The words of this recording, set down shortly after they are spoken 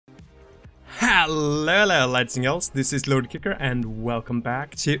Hello, lads and girls, this is Lord Kicker and welcome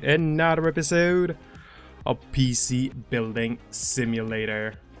back to another episode of PC Building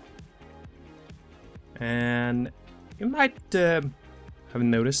Simulator. And you might have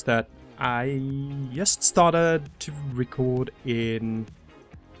noticed that I just started to record in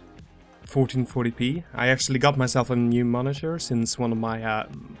 1440p. I actually got myself a new monitor since one of my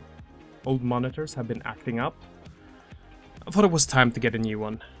old monitors have been acting up. I thought it was time to get a new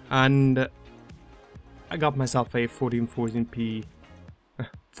one, and I got myself a 1440p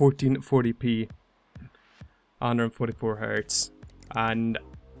 144 Hz, and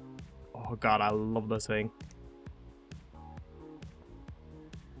oh god, I love this thing.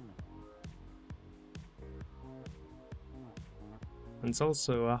 And it's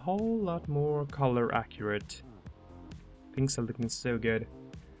also a whole lot more color accurate. Things are looking so good.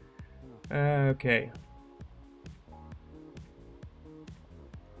 Okay.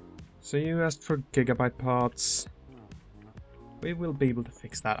 So you asked for gigabyte parts. We will be able to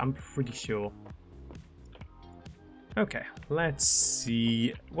fix that, I'm pretty sure. Okay, let's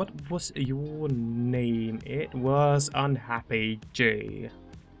see. What was your name? It was Unhappy J.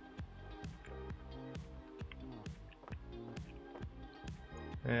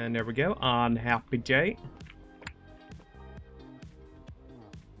 And there we go, Unhappy J.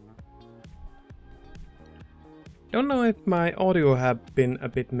 Don't know if my audio have been a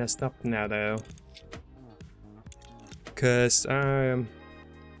bit messed up now though, cause I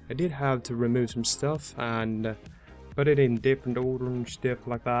did have to remove some stuff and put it in different order and stuff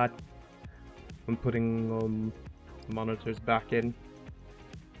like that when putting monitors back in.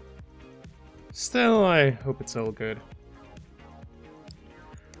 Still, I hope it's all good.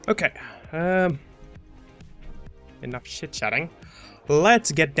 Okay, enough chit chatting.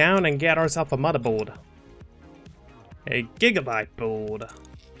 Let's get down and get ourselves a motherboard. A gigabyte board.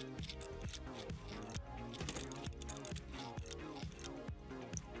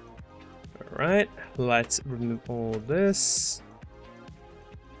 Alright, let's remove all this.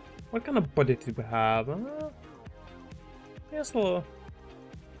 What kind of budget do we have? Yes, a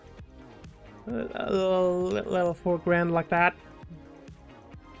little 4 grand like that.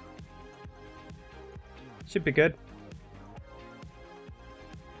 Should be good.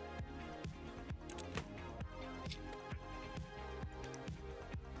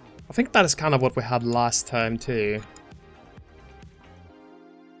 I think that is kind of what we had last time too.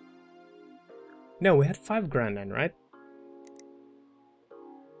 No, we had 5 grand then, right?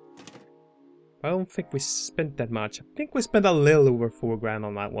 I don't think we spent that much. I think we spent a little over 4 grand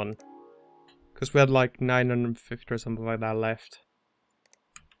on that one. Because we had like 950 or something like that left.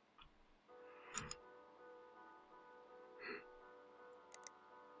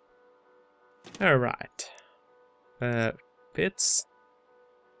 Alright. Fits.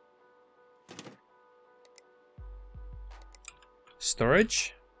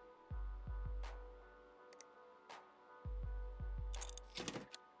 Storage.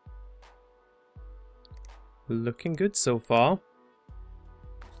 Looking good so far.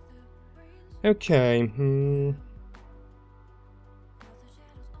 Okay. I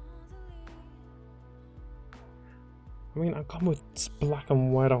mean, I come with black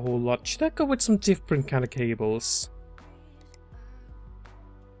and white a whole lot. Should I go with some different kind of cables?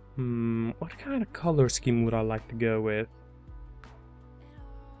 What kind of color scheme would I like to go with?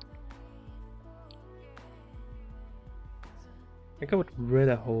 I go with red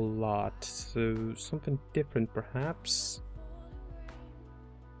a whole lot, so something different perhaps.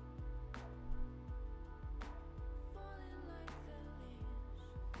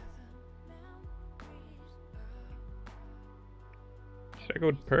 Should I go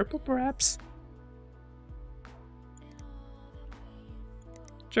with purple perhaps?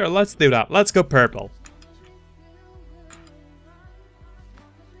 Sure, let's do that. Let's go purple.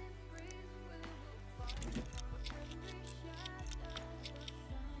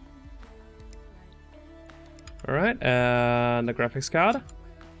 Alright, and the graphics card.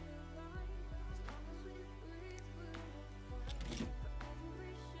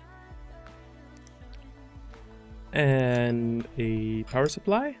 And a power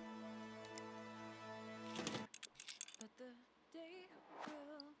supply.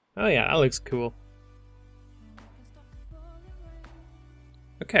 Oh yeah, that looks cool.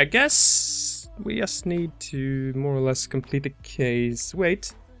 Okay, I guess we just need to more or less complete the case.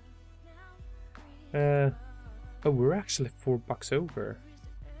 Wait. Oh, we're actually $4 over.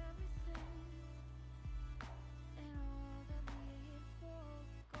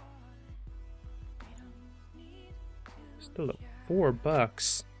 Still at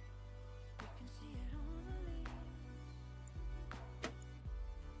 $4.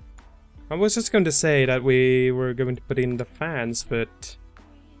 I was just going to say that we were going to put in the fans, but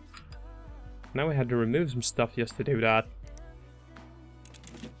now we had to remove some stuff just to do that.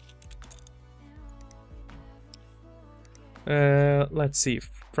 Let's see.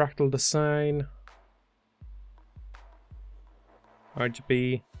 Fractal design.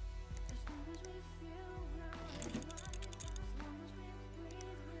 RGB.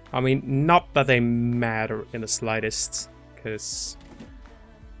 I mean, not that they matter in the slightest, because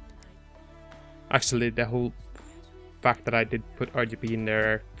actually the whole fact that I did put RGB in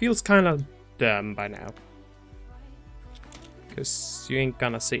there feels kind of dumb by now, because you ain't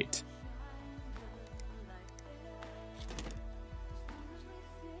gonna see it.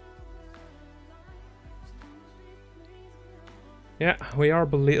 Yeah, we are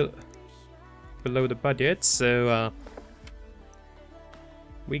below the budget, so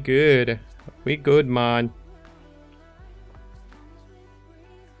we good. We good, man.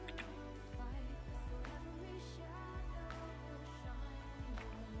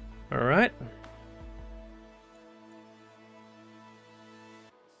 All right.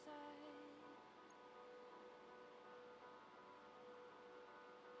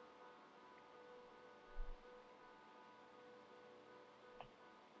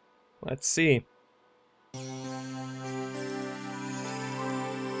 Let's see.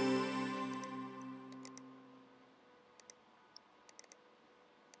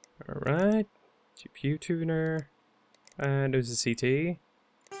 Alright, GPU tuner, and there's a CT.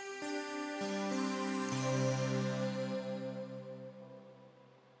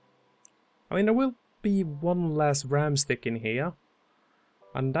 I mean, there will be one less RAM stick in here,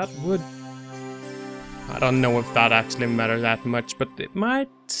 and that would... I don't know if that actually matters that much, but it might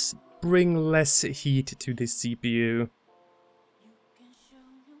bring less heat to the CPU.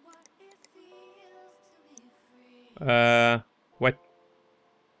 What?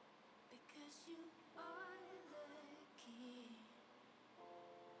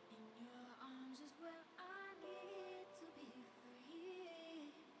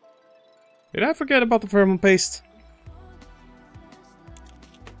 Did I forget about the thermal paste?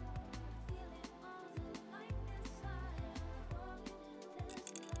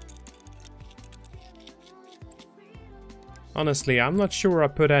 Honestly, I'm not sure I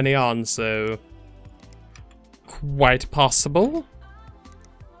put any on, so... quite possible.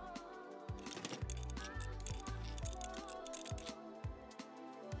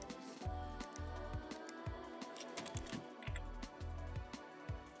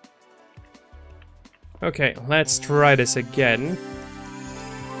 Okay, let's try this again.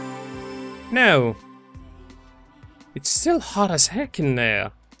 No! It's still hot as heck in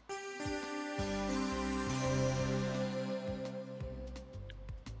there.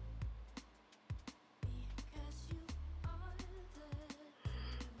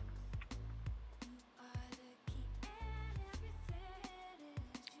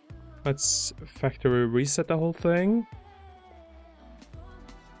 Let's factory reset the whole thing.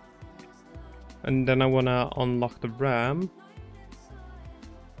 And then I wanna unlock the RAM.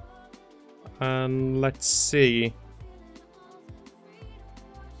 And let's see.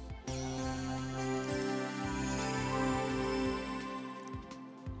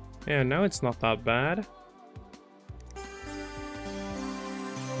 Yeah, now it's not that bad.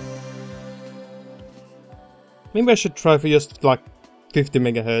 Maybe I should try for just like 50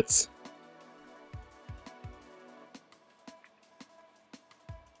 megahertz.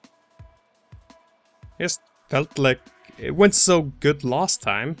 Just felt like it went so good last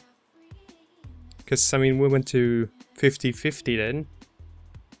time. Because, I mean, we went to 50-50 then.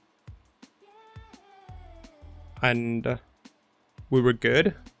 And we were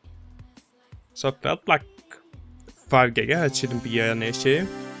good. So I felt like 5 gigahertz shouldn't be an issue.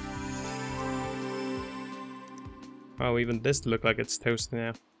 Oh, even this look like it's toasty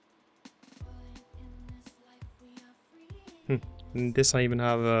now. And this I even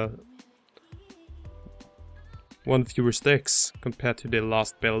have one fewer sticks compared to the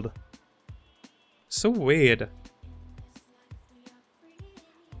last build. So weird.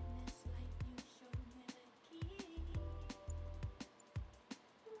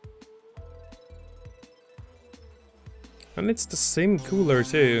 And it's the same cooler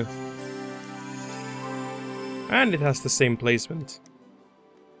too. And it has the same placement.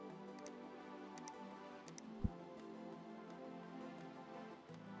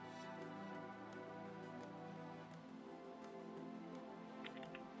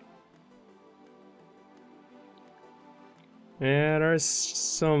 Yeah, there's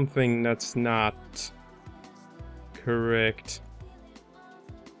something that's not correct.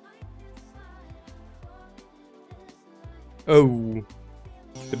 Oh.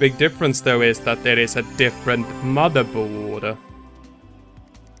 The big difference though is that there is a different motherboard.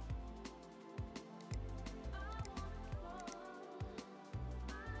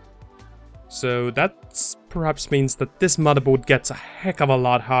 So that perhaps means that this motherboard gets a heck of a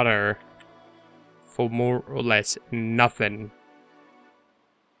lot hotter for more or less nothing.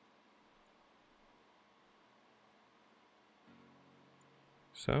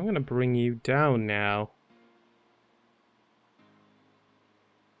 So I'm gonna bring you down now.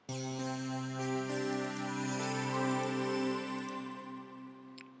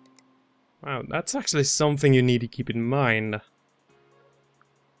 Wow, that's actually something you need to keep in mind.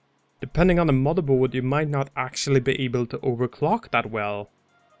 Depending on the motherboard, you might not actually be able to overclock that well.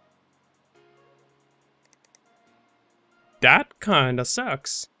 That kinda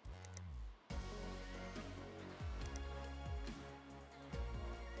sucks.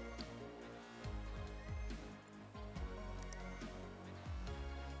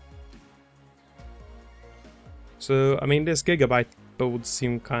 So, I mean, this Gigabyte board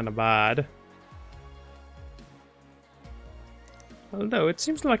seemed kinda bad. Although, it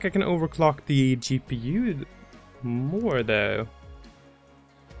seems like I can overclock the GPU more, though.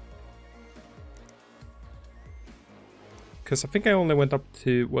 Because I think I only went up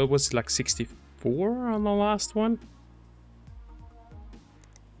to, what was it, like 64 on the last one?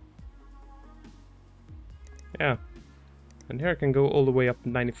 Yeah. And here I can go all the way up to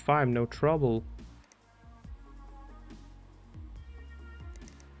 95, no trouble.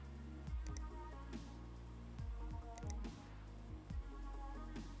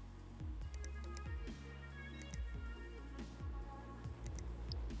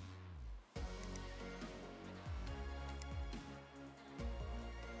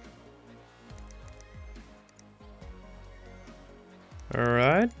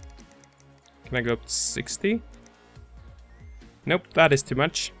 Alright. Can I go up to 60? Nope, that is too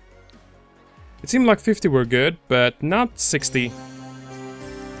much. It seemed like 50 were good, but not 60.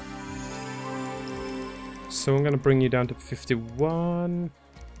 So I'm gonna bring you down to 51.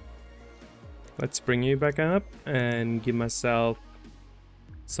 Let's bring you back up and give myself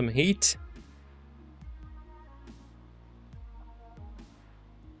some heat.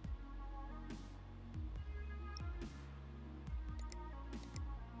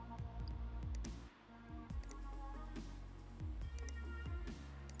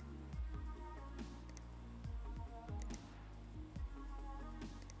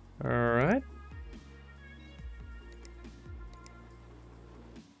 Alright.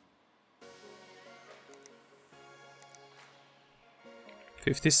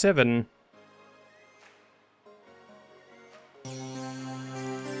 $57.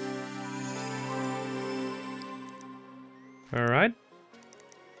 Alright.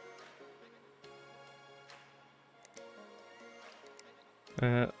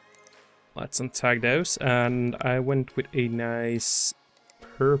 Let's untag those, and I went with a nice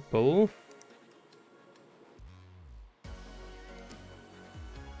purple.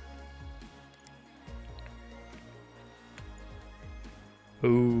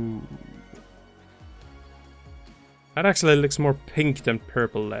 Ooh. That actually looks more pink than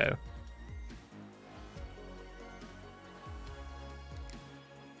purple though.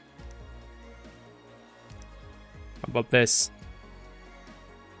 How about this?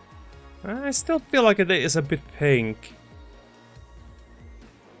 I still feel like it is a bit pink.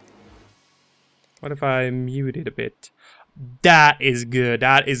 What if I mute it a bit? That is good.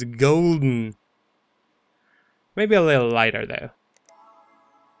 That is golden. Maybe a little lighter though.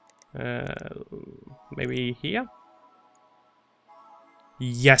 Maybe here?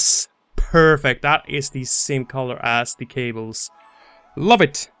 Yes. Perfect. That is the same color as the cables. Love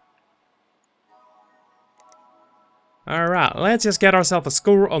it. Alright, let's just get ourselves a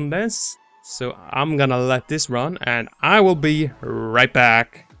score on this. So I'm gonna let this run and I will be right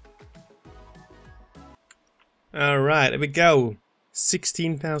back. Alright, here we go.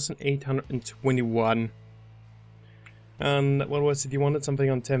 16,821. And what was it? You wanted something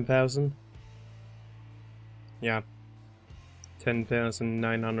on 10,000? Yeah.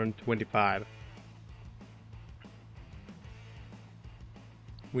 10,925.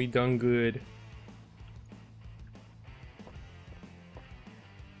 We done good.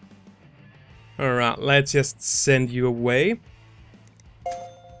 Alright, let's just send you away.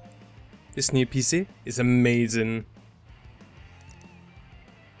 This new PC is amazing.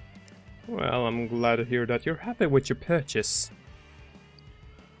 Well, I'm glad to hear that you're happy with your purchase.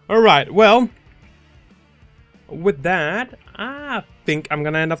 Alright, well, with that, I think I'm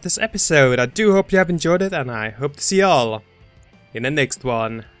gonna end off this episode. I do hope you have enjoyed it, and I hope to see y'all in the next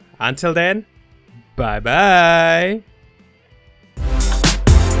one. Until then, bye bye!